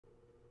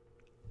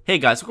Hey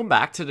guys, welcome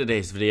back to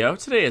today's video.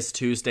 Today is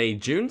Tuesday,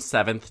 June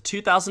 7th,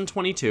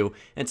 2022,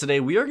 and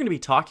today we are going to be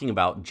talking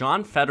about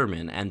John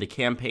Fetterman and the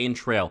campaign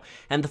trail,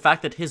 and the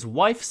fact that his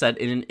wife said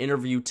in an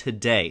interview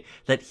today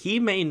that he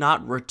may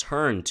not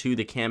return to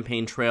the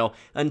campaign trail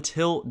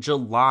until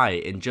July,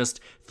 in just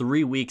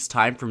 3 weeks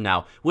time from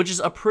now, which is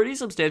a pretty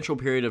substantial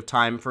period of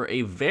time for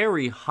a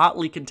very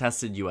hotly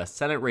contested U.S.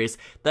 Senate race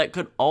that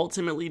could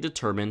ultimately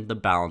determine the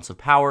balance of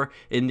power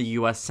in the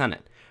U.S.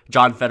 Senate.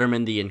 John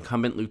Fetterman, the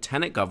incumbent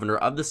lieutenant governor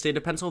of the state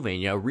of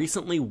Pennsylvania,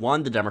 recently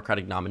won the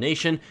Democratic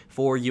nomination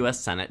for U.S.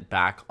 Senate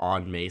back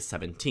on May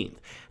 17th.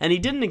 And he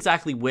didn't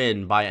exactly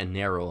win by a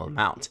narrow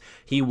amount.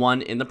 He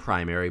won in the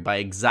primary by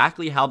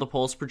exactly how the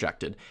polls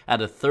projected,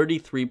 at a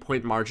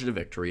 33-point margin of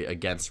victory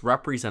against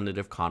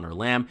Representative Conor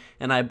Lamb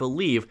and I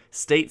believe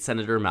State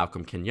Senator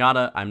Malcolm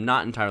Kenyatta. I'm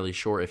not entirely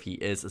sure if he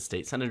is a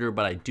state senator,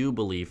 but I do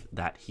believe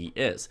that he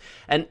is.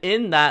 And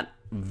in that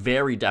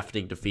very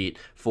deafening defeat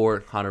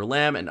for Conor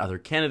Lamb and other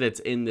candidates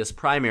in this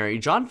primary,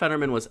 John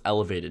Fetterman was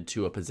elevated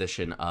to a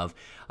position of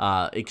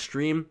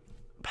extreme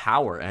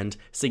power and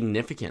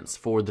significance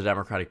for the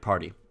Democratic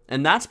Party.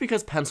 And that's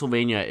because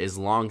Pennsylvania has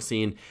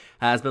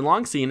been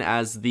long seen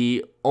as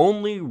the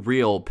only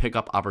real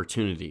pickup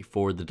opportunity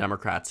for the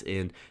Democrats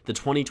in the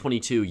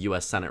 2022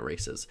 U.S. Senate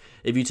races.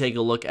 If you take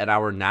a look at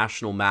our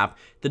national map,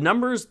 the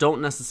numbers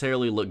don't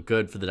necessarily look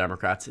good for the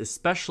Democrats,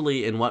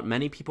 especially in what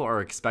many people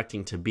are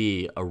expecting to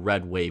be a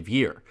red wave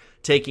year.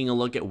 Taking a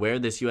look at where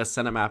this U.S.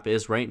 Senate map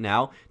is right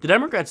now, the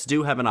Democrats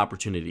do have an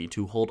opportunity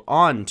to hold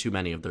on to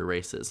many of their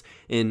races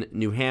in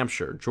New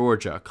Hampshire,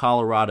 Georgia,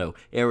 Colorado,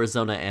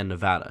 Arizona, and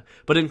Nevada.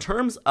 But in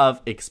terms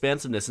of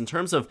expansiveness, in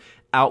terms of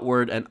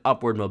outward and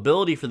upward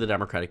mobility for the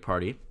Democratic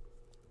Party,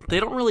 they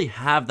don't really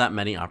have that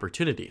many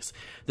opportunities.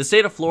 The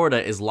state of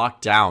Florida is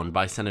locked down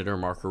by Senator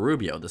Marco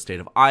Rubio. The state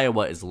of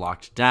Iowa is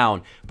locked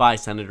down by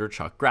Senator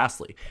Chuck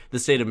Grassley. The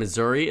state of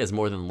Missouri is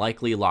more than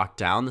likely locked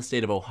down. The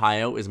state of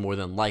Ohio is more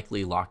than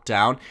likely locked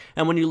down.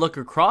 And when you look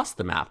across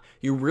the map,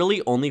 you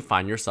really only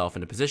find yourself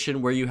in a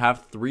position where you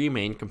have three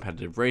main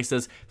competitive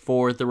races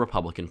for the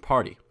Republican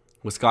Party: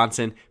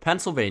 Wisconsin,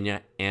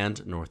 Pennsylvania,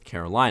 and North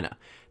Carolina.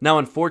 Now,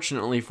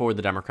 unfortunately for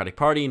the Democratic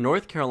Party,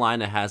 North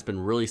Carolina has been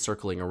really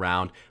circling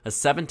around a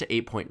 7 to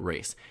 8 point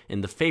race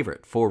in the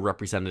favorite for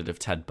Representative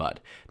Ted Budd.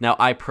 Now,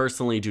 I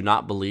personally do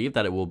not believe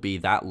that it will be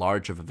that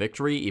large of a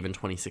victory. Even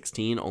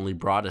 2016 only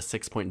brought a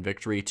 6-point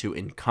victory to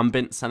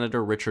incumbent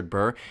Senator Richard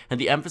Burr, and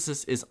the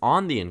emphasis is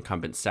on the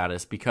incumbent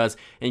status because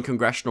in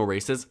congressional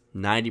races,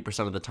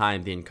 90% of the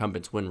time the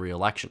incumbents win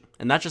re-election.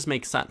 And that just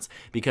makes sense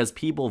because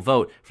people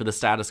vote for the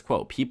status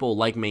quo. People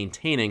like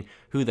maintaining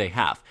who they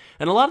have.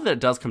 And a lot of that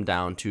does come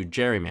down to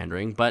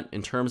gerrymandering, but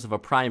in terms of a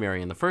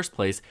primary in the first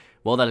place,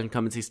 well, that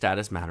incumbency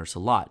status matters a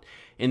lot.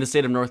 In the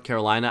state of North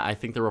Carolina, I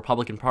think the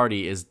Republican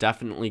Party is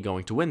definitely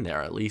going to win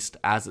there, at least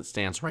as it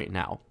stands right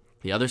now.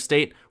 The other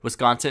state,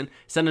 Wisconsin,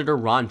 Senator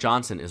Ron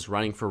Johnson is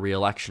running for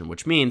re-election,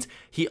 which means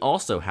he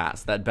also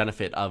has that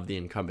benefit of the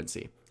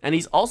incumbency. And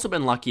he's also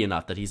been lucky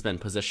enough that he's been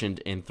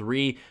positioned in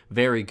 3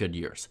 very good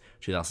years: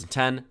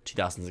 2010,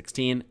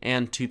 2016,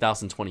 and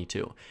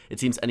 2022. It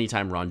seems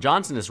anytime Ron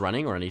Johnson is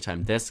running, or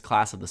anytime this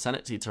class of the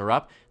Senate seats are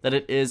up, that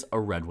it is a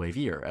red wave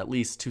year, at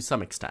least to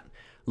some extent.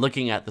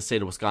 Looking at the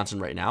state of Wisconsin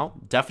right now,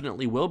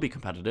 definitely will be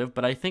competitive,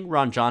 but I think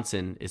Ron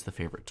Johnson is the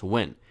favorite to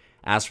win.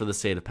 As for the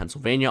state of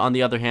Pennsylvania, on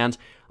the other hand,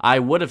 I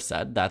would have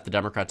said that the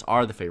Democrats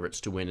are the favorites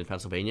to win in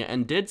Pennsylvania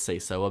and did say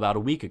so about a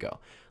week ago.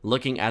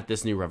 Looking at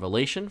this new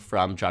revelation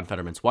from John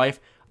Fetterman's wife,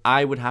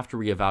 I would have to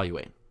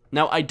reevaluate.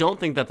 Now, I don't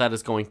think that that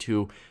is going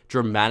to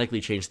dramatically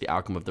change the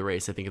outcome of the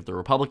race. I think if the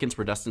Republicans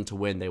were destined to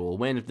win, they will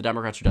win. If the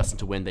Democrats are destined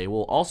to win, they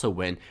will also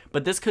win.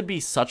 But this could be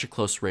such a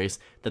close race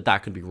that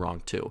that could be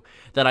wrong too.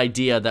 That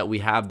idea that we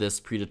have this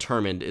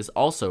predetermined is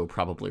also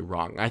probably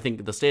wrong. I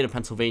think the state of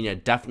Pennsylvania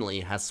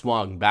definitely has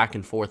swung back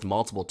and forth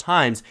multiple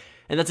times,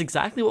 and that's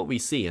exactly what we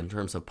see in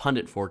terms of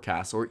pundit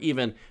forecasts or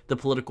even the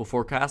political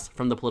forecasts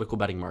from the political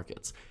betting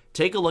markets.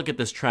 Take a look at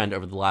this trend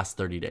over the last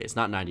 30 days,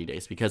 not 90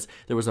 days, because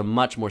there was a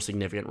much more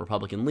significant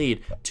Republican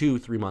lead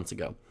 2-3 months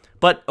ago.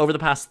 But over the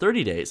past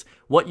 30 days,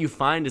 what you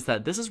find is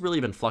that this has really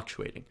been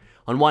fluctuating.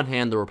 On one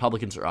hand, the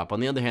Republicans are up. On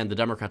the other hand, the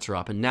Democrats are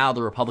up. And now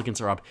the Republicans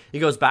are up. It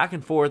goes back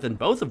and forth, and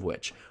both of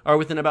which are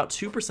within about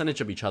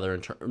 2% of each other in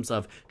terms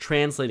of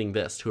translating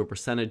this to a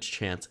percentage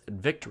chance at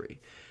victory.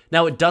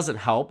 Now, it doesn't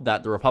help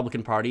that the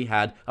Republican Party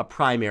had a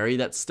primary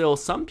that still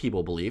some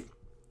people believe,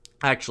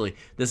 actually,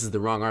 this is the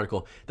wrong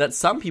article, that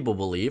some people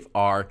believe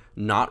are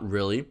not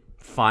really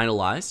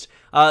finalized.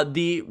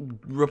 The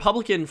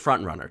Republican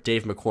frontrunner,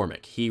 Dave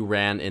McCormick, he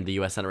ran in the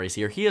U.S. Senate race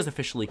here. He has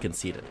officially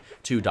conceded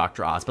to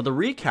Dr. Oz, but the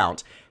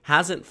recount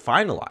hasn't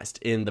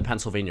finalized in the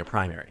Pennsylvania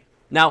primary.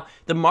 Now,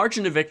 the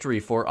margin of victory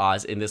for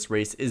Oz in this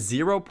race is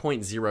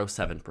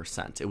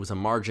 0.07%. It was a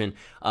margin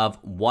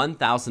of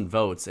 1,000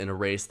 votes in a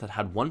race that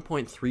had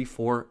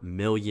 1.34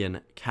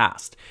 million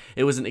cast.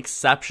 It was an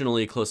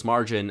exceptionally close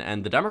margin,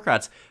 and the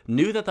Democrats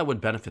knew that that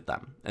would benefit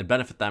them, and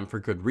benefit them for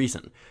good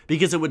reason,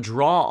 because it would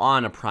draw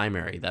on a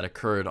primary that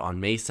occurred on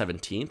May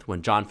 17th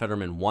when John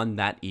Fetterman won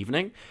that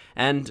evening,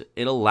 and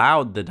it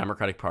allowed the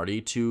Democratic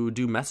Party to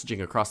do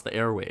messaging across the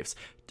airwaves,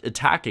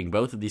 attacking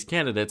both of these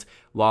candidates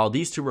while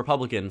these two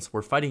Republicans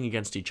were fighting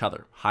against each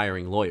other,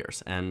 hiring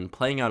lawyers, and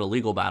playing out a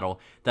legal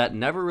battle that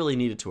never really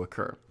needed to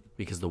occur,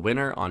 because the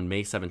winner on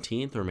May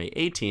 17th or May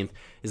 18th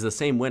is the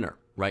same winner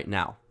right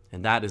now,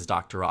 and that is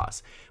Dr.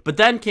 Oz. But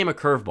then came a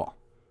curveball.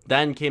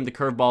 Then came the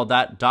curveball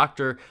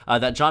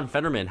that John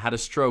Fetterman had a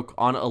stroke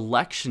on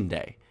Election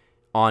Day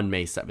on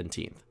May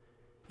 17th.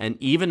 And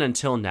even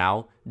until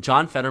now,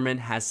 John Fetterman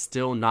has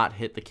still not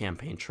hit the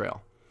campaign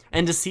trail.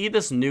 And to see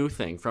this new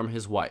thing from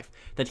his wife,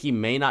 that he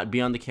may not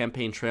be on the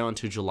campaign trail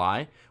until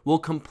July, will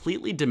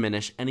completely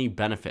diminish any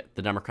benefit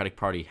the Democratic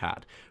Party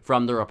had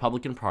from the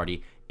Republican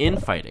Party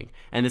infighting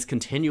and this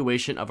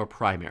continuation of a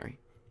primary.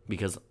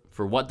 Because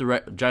for what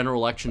the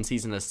general election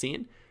season has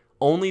seen,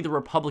 only the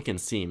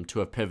Republicans seem to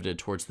have pivoted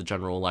towards the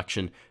general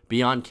election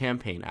beyond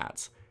campaign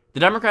ads. The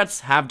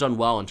Democrats have done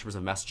well in terms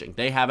of messaging.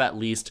 They have at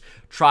least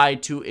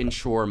tried to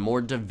ensure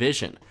more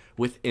division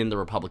within the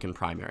Republican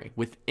primary,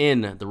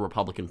 within the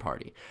Republican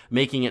Party,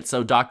 making it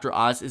so Dr.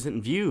 Oz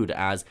isn't viewed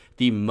as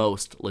the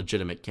most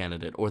legitimate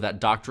candidate, or that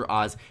Dr.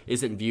 Oz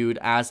isn't viewed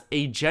as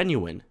a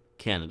genuine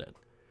candidate.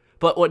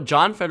 But what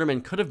John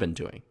Fetterman could have been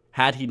doing,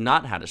 had he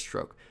not had a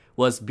stroke,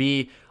 was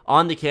be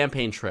on the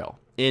campaign trail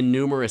in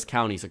numerous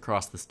counties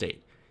across the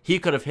state. He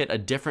could have hit a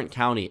different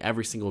county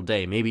every single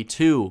day, maybe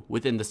two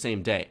within the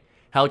same day,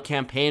 held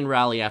campaign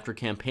rally after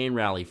campaign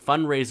rally,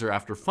 fundraiser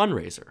after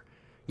fundraiser.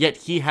 Yet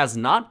he has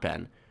not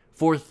been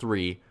for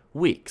 3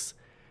 weeks.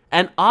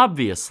 And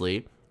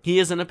obviously, he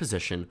is in a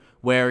position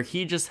where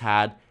he just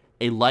had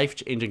a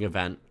life-changing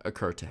event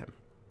occur to him.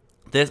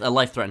 A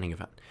life-threatening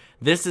event.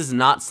 This is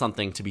not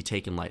something to be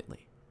taken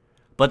lightly.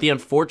 But the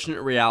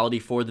unfortunate reality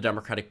for the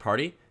Democratic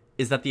Party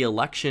is that the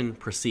election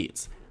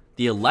proceeds.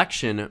 The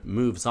election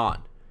moves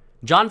on.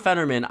 John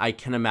Fetterman, I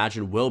can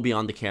imagine, will be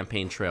on the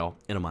campaign trail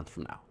in a month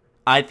from now.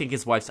 I think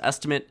his wife's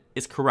estimate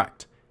is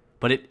correct,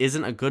 but it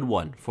isn't a good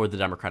one for the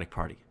Democratic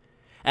Party.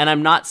 And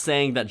I'm not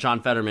saying that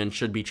John Fetterman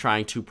should be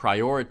trying to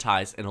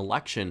prioritize an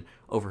election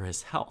over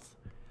his health.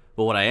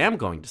 But what I am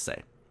going to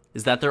say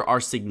is that there are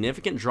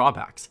significant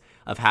drawbacks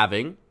of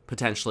having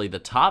potentially the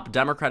top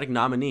Democratic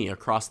nominee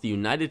across the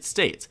United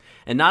States,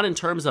 and not in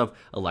terms of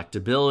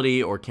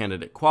electability or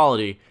candidate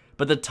quality,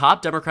 but the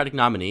top Democratic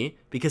nominee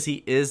because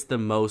he is the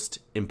most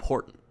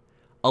important.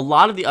 A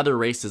lot of the other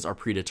races are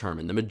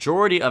predetermined. The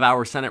majority of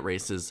our Senate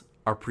races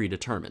are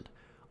predetermined.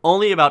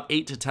 Only about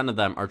 8 to 10 of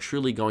them are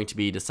truly going to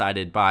be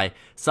decided by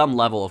some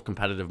level of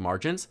competitive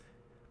margins.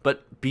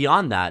 But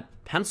beyond that,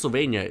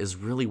 Pennsylvania is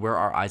really where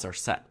our eyes are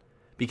set,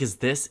 because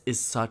this is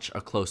such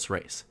a close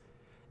race.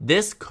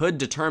 This could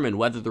determine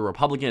whether the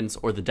Republicans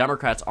or the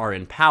Democrats are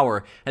in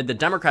power, and the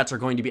Democrats are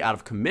going to be out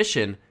of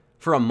commission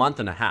for a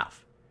month and a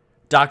half.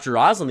 Dr.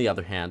 Oz, on the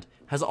other hand,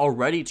 has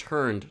already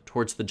turned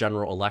towards the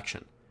general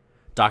election.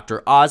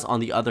 Dr. Oz, on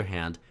the other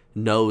hand,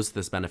 knows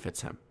this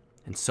benefits him,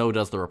 and so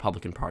does the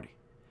Republican Party.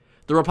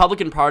 The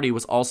Republican Party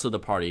was also the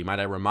party, might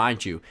I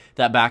remind you,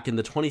 that back in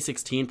the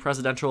 2016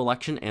 presidential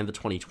election and the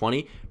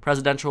 2020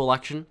 presidential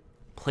election,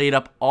 played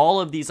up all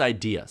of these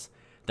ideas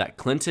that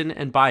Clinton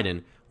and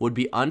Biden would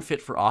be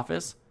unfit for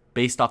office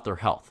based off their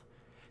health.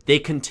 They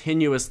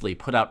continuously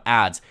put out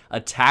ads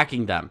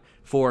attacking them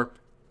for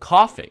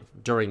coughing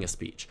during a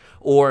speech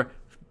or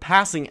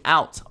passing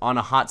out on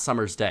a hot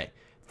summer's day.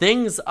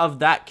 Things of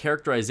that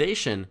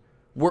characterization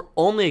were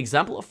only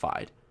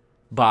exemplified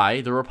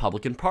by the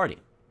Republican Party.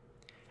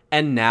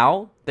 And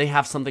now they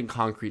have something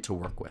concrete to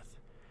work with.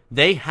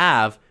 They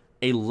have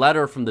a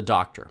letter from the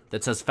doctor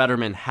that says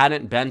Fetterman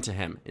hadn't been to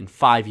him in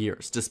 5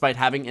 years, despite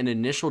having an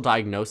initial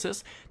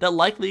diagnosis that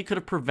likely could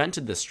have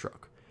prevented this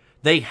stroke.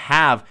 They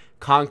have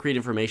concrete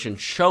information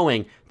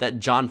showing that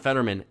John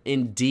Fetterman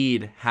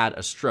indeed had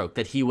a stroke,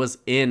 that he was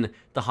in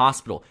the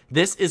hospital.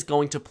 This is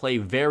going to play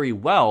very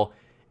well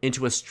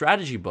into a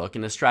strategy book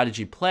and a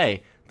strategy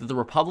play that the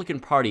Republican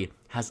Party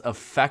has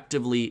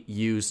effectively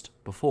used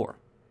before.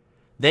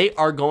 They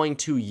are going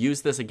to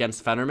use this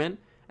against Fetterman,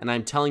 and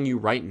I'm telling you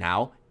right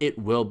now, it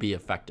will be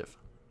effective.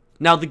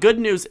 Now, the good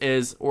news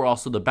is, or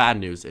also the bad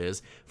news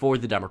is, for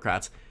the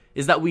Democrats,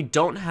 is that we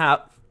don't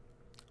have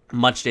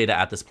much data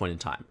at this point in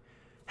time.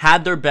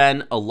 Had there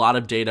been a lot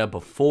of data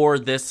before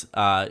this,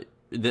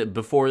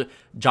 before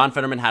John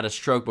Fetterman had a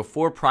stroke,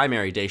 before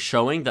primary day,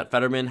 showing that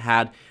Fetterman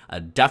had a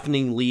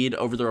deafening lead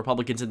over the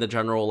Republicans in the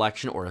general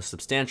election, or a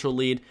substantial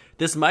lead,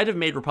 this might have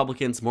made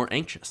Republicans more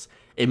anxious.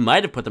 It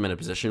might have put them in a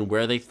position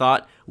where they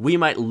thought, we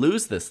might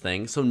lose this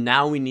thing, so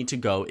now we need to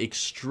go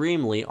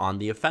extremely on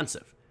the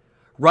offensive.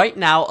 Right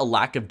now, a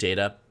lack of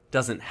data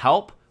doesn't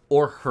help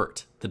or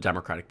hurt the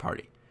Democratic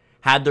Party.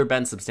 Had there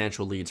been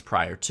substantial leads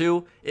prior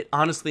to, it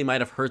honestly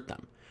might have hurt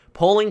them.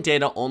 Polling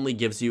data only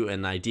gives you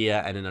an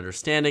idea and an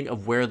understanding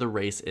of where the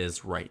race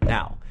is right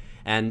now.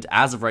 And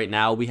as of right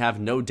now, we have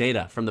no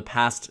data from the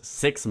past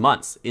 6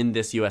 months in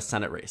this U.S.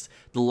 Senate race.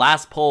 The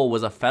last poll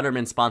was a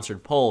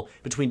Fetterman-sponsored poll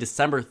between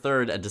December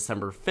 3rd and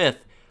December 5th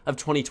of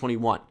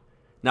 2021.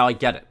 Now, I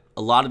get it.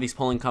 A lot of these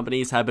polling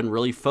companies have been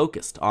really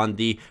focused on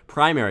the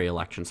primary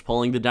elections,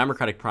 polling the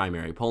Democratic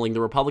primary, polling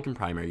the Republican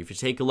primary. If you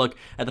take a look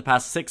at the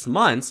past 6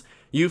 months,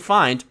 you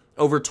find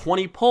over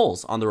 20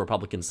 polls on the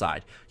Republican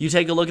side. You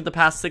take a look at the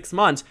past 6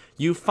 months,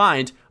 you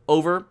find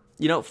over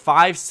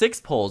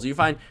 5-6 polls. You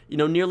find,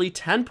 nearly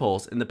 10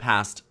 polls in the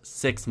past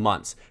 6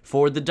 months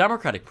for the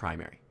Democratic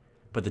primary.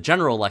 But the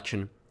general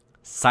election,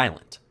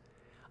 silent.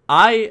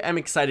 I am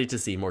excited to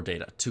see more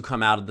data to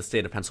come out of the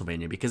state of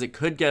Pennsylvania because it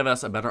could give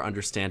us a better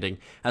understanding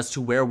as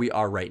to where we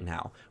are right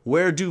now.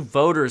 Where do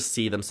voters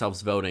see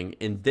themselves voting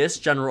in this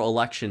general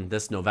election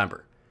this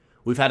November?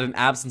 We've had an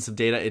absence of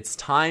data. It's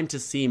time to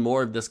see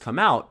more of this come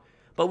out,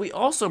 but we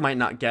also might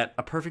not get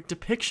a perfect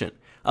depiction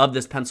of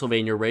this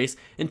Pennsylvania race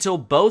until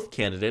both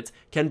candidates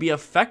can be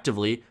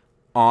effectively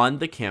on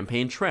the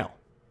campaign trail.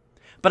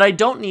 But I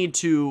don't need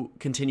to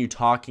continue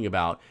talking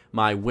about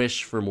my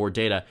wish for more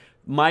data.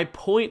 My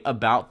point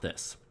about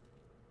this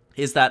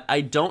is that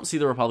I don't see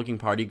the Republican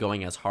Party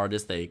going as hard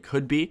as they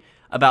could be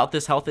about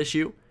this health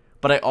issue,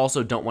 but I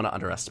also don't want to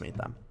underestimate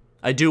them.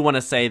 I do want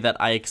to say that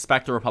I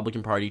expect the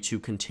Republican Party to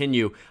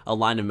continue a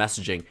line of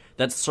messaging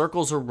that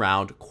circles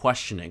around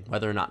questioning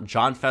whether or not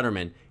John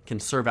Fetterman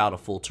can serve out a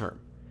full term.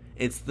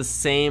 It's the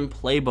same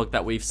playbook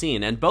that we've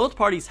seen, and both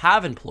parties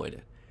have employed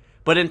it.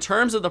 But in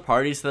terms of the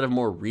parties that have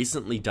more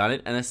recently done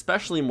it, and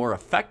especially more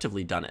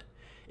effectively done it,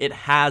 it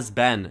has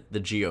been the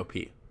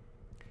GOP.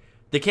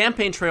 The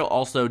campaign trail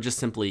also just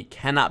simply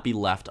cannot be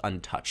left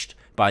untouched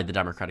by the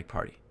Democratic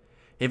Party.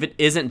 If it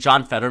isn't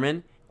John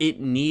Fetterman, it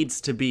needs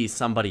to be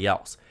somebody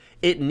else.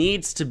 It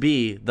needs to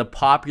be the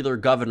popular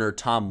Governor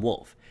Tom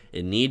Wolf.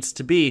 It needs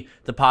to be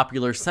the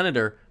popular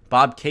Senator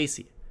Bob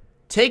Casey.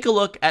 Take a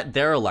look at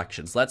their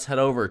elections. Let's head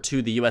over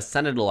to the U.S.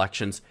 Senate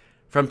elections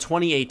from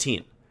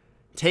 2018.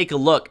 Take a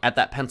look at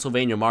that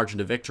Pennsylvania margin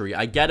of victory.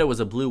 I get it was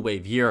a blue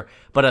wave year,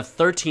 but a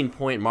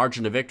 13-point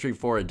margin of victory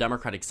for a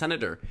Democratic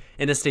senator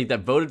in a state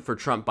that voted for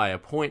Trump by a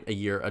point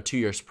 2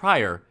 years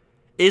prior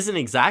isn't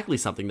exactly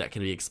something that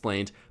can be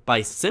explained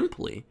by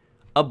simply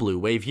a blue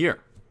wave year.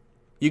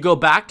 You go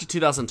back to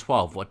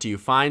 2012, what do you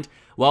find?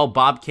 Well,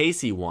 Bob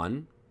Casey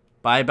won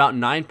by about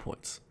 9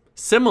 points.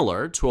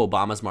 Similar to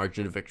Obama's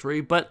margin of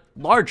victory, but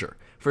larger,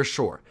 for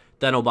sure,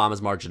 than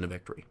Obama's margin of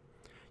victory.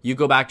 You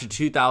go back to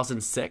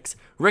 2006,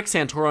 Rick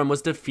Santorum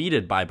was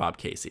defeated by Bob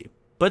Casey.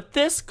 But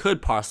this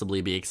could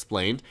possibly be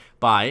explained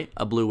by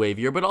a blue wave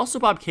year, but also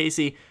Bob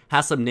Casey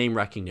has some name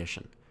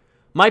recognition.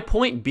 My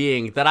point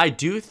being that I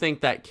do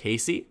think that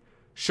Casey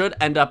should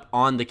end up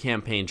on the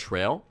campaign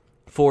trail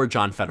for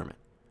John Fetterman.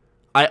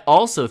 I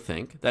also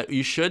think that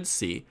you should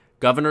see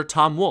Governor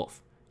Tom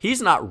Wolf.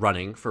 He's not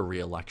running for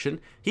re-election.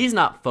 He's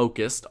not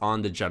focused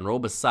on the general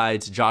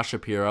besides Josh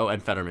Shapiro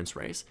and Fetterman's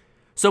race.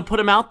 So put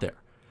him out there.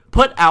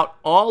 Put out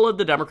all of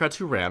the Democrats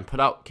who ran. Put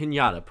out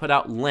Kenyatta. Put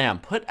out Lamb.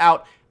 Put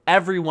out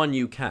everyone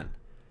you can.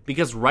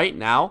 Because right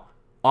now,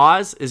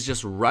 Oz is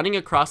just running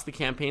across the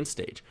campaign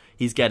stage.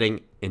 He's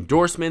getting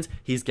endorsements.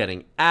 He's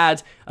getting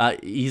ads.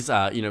 He's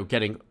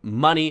getting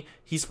money.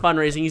 He's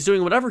fundraising. He's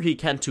doing whatever he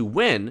can to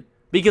win.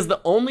 Because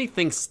the only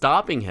thing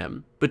stopping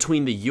him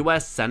between the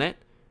U.S. Senate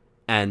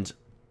and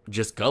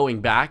just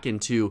going back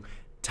into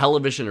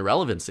television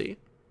irrelevancy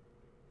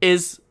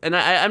is, and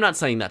I'm not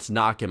saying that to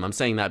knock him, I'm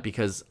saying that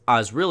because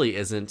Oz really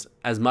isn't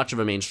as much of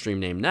a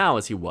mainstream name now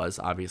as he was,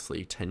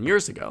 obviously, 10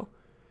 years ago.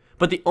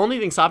 But the only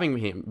thing stopping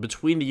him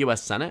between the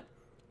U.S. Senate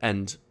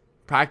and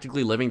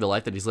practically living the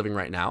life that he's living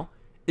right now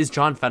is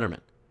John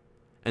Fetterman.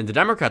 And the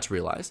Democrats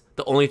realize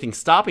the only thing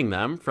stopping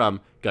them from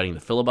gutting the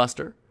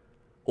filibuster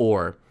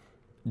or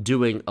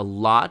doing a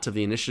lot of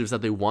the initiatives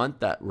that they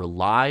want that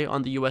rely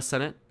on the U.S.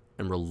 Senate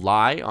and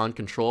rely on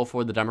control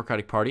for the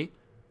Democratic Party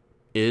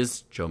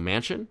is Joe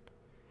Manchin.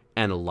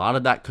 And a lot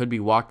of that could be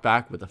walked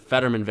back with a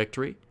Fetterman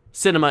victory.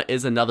 Sinema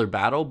is another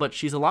battle, but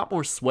she's a lot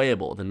more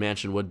swayable than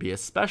Manchin would be,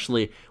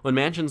 especially when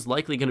Manchin's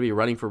likely going to be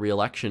running for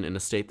re-election in a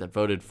state that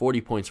voted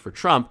 40 points for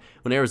Trump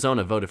when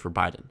Arizona voted for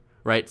Biden,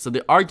 right? So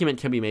the argument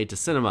can be made to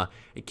Sinema.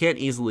 It can't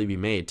easily be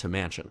made to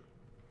Manchin.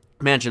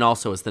 Manchin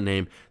also is the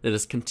name that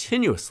is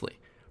continuously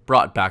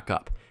brought back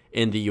up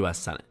in the U.S.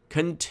 Senate.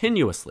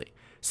 Continuously.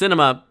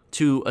 Sinema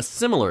to a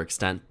similar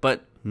extent,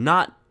 but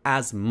not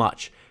as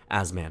much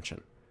as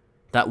Manchin.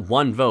 That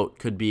one vote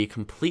could be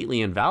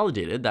completely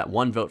invalidated, that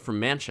one vote from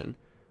Manchin,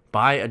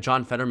 by a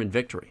John Fetterman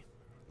victory.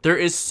 There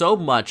is so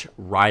much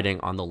riding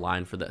on the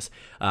line for this,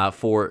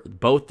 for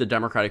both the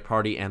Democratic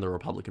Party and the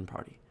Republican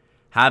Party.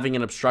 Having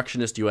an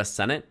obstructionist U.S.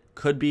 Senate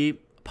could be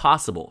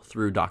possible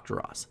through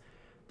Dr. Oz.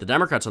 The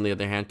Democrats, on the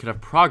other hand, could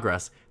have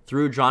progress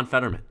through John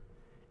Fetterman.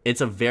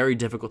 It's a very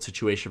difficult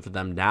situation for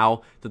them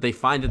now that they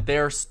find that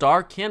their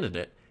star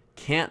candidate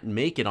can't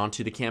make it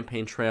onto the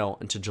campaign trail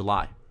into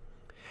July.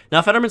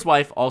 Now, Fetterman's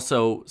wife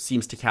also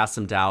seems to cast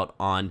some doubt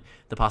on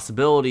the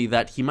possibility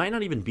that he might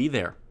not even be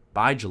there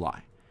by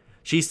July.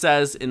 She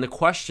says in the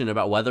question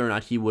about whether or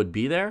not he would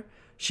be there,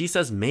 she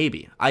says,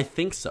 maybe. I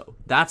think so.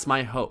 That's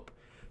my hope.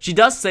 She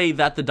does say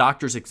that the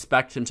doctors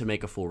expect him to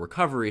make a full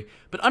recovery,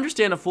 but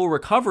understand a full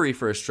recovery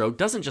for a stroke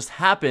doesn't just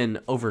happen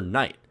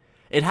overnight.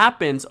 It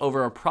happens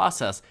over a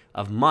process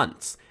of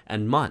months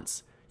and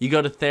months. You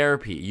go to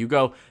therapy, you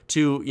go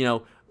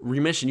to,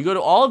 remission, you go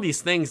to all of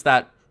these things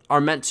that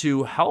are meant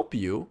to help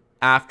you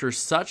after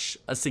such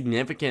a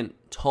significant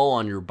toll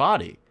on your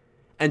body.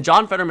 And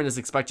John Fetterman is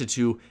expected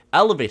to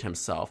elevate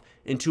himself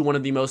into one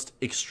of the most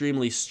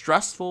extremely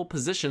stressful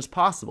positions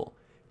possible.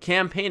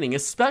 Campaigning,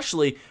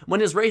 especially when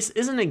his race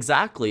isn't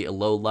exactly a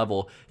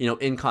low-level,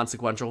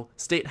 inconsequential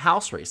state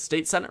House race,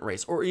 state Senate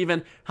race, or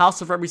even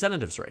House of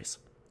Representatives race.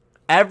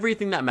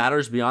 Everything that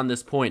matters beyond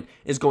this point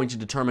is going to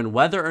determine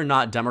whether or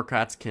not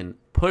Democrats can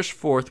push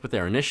forth with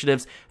their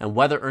initiatives and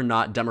whether or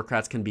not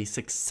Democrats can be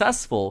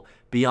successful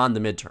beyond the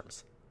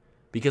midterms.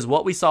 Because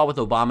what we saw with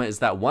Obama is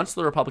that once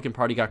the Republican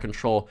Party got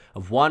control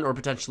of one or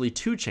potentially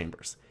two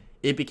chambers,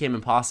 it became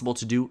impossible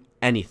to do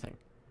anything.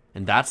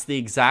 And that's the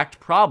exact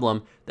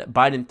problem that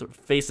Biden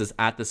faces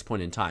at this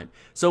point in time.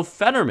 So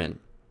Fetterman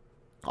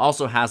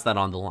also has that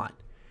on the line.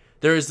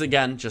 There is,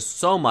 again, just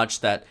so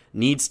much that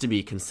needs to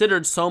be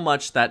considered, so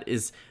much that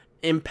is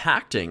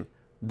impacting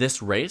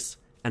this race,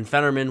 and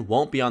Fetterman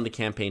won't be on the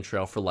campaign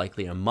trail for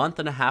likely a month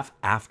and a half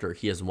after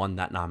he has won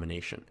that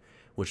nomination,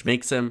 which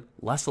makes him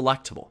less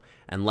electable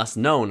and less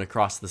known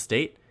across the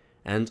state,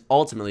 and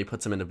ultimately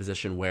puts him in a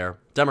position where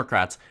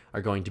Democrats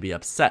are going to be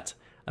upset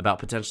about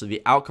potentially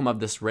the outcome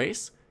of this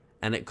race,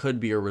 and it could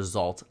be a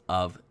result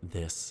of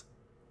this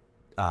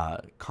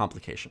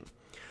complication.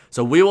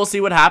 So we will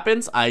see what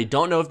happens. I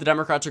don't know if the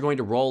Democrats are going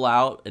to roll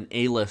out an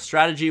A-list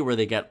strategy where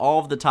they get all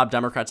of the top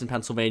Democrats in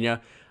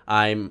Pennsylvania.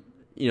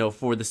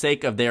 For the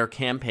sake of their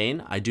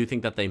campaign, I do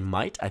think that they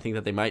might. I think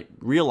that they might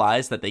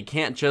realize that they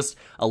can't just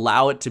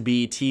allow it to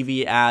be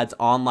TV ads,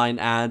 online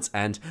ads,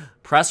 and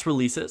press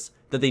releases,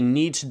 that they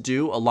need to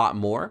do a lot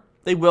more.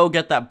 They will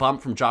get that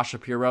bump from Josh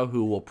Shapiro,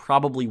 who will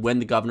probably win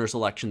the governor's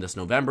election this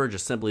November,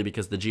 just simply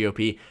because the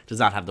GOP does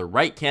not have the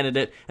right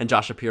candidate, and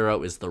Josh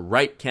Shapiro is the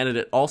right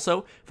candidate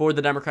also for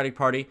the Democratic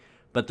Party,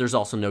 but there's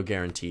also no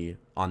guarantee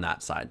on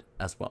that side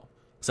as well.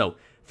 So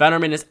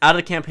Fetterman is out of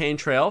the campaign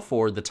trail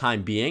for the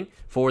time being,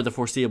 for the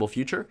foreseeable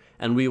future,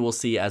 and we will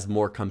see as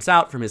more comes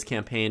out from his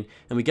campaign,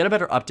 and we get a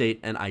better update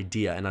and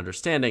idea and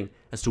understanding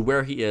as to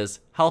where he is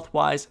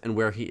health-wise and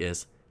where he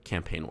is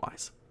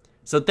campaign-wise.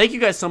 So thank you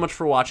guys so much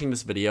for watching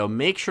this video.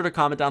 Make sure to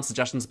comment down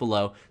suggestions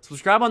below.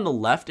 Subscribe on the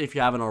left if you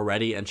haven't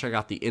already, and check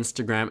out the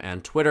Instagram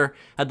and Twitter.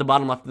 At the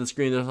bottom left of the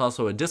screen, there's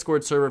also a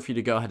Discord server for you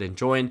to go ahead and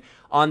join.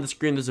 On the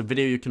screen, there's a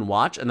video you can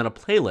watch, and then a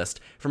playlist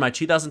for my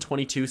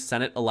 2022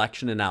 Senate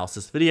election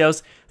analysis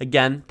videos.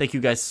 Again, thank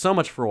you guys so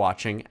much for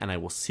watching, and I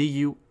will see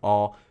you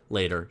all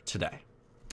later today.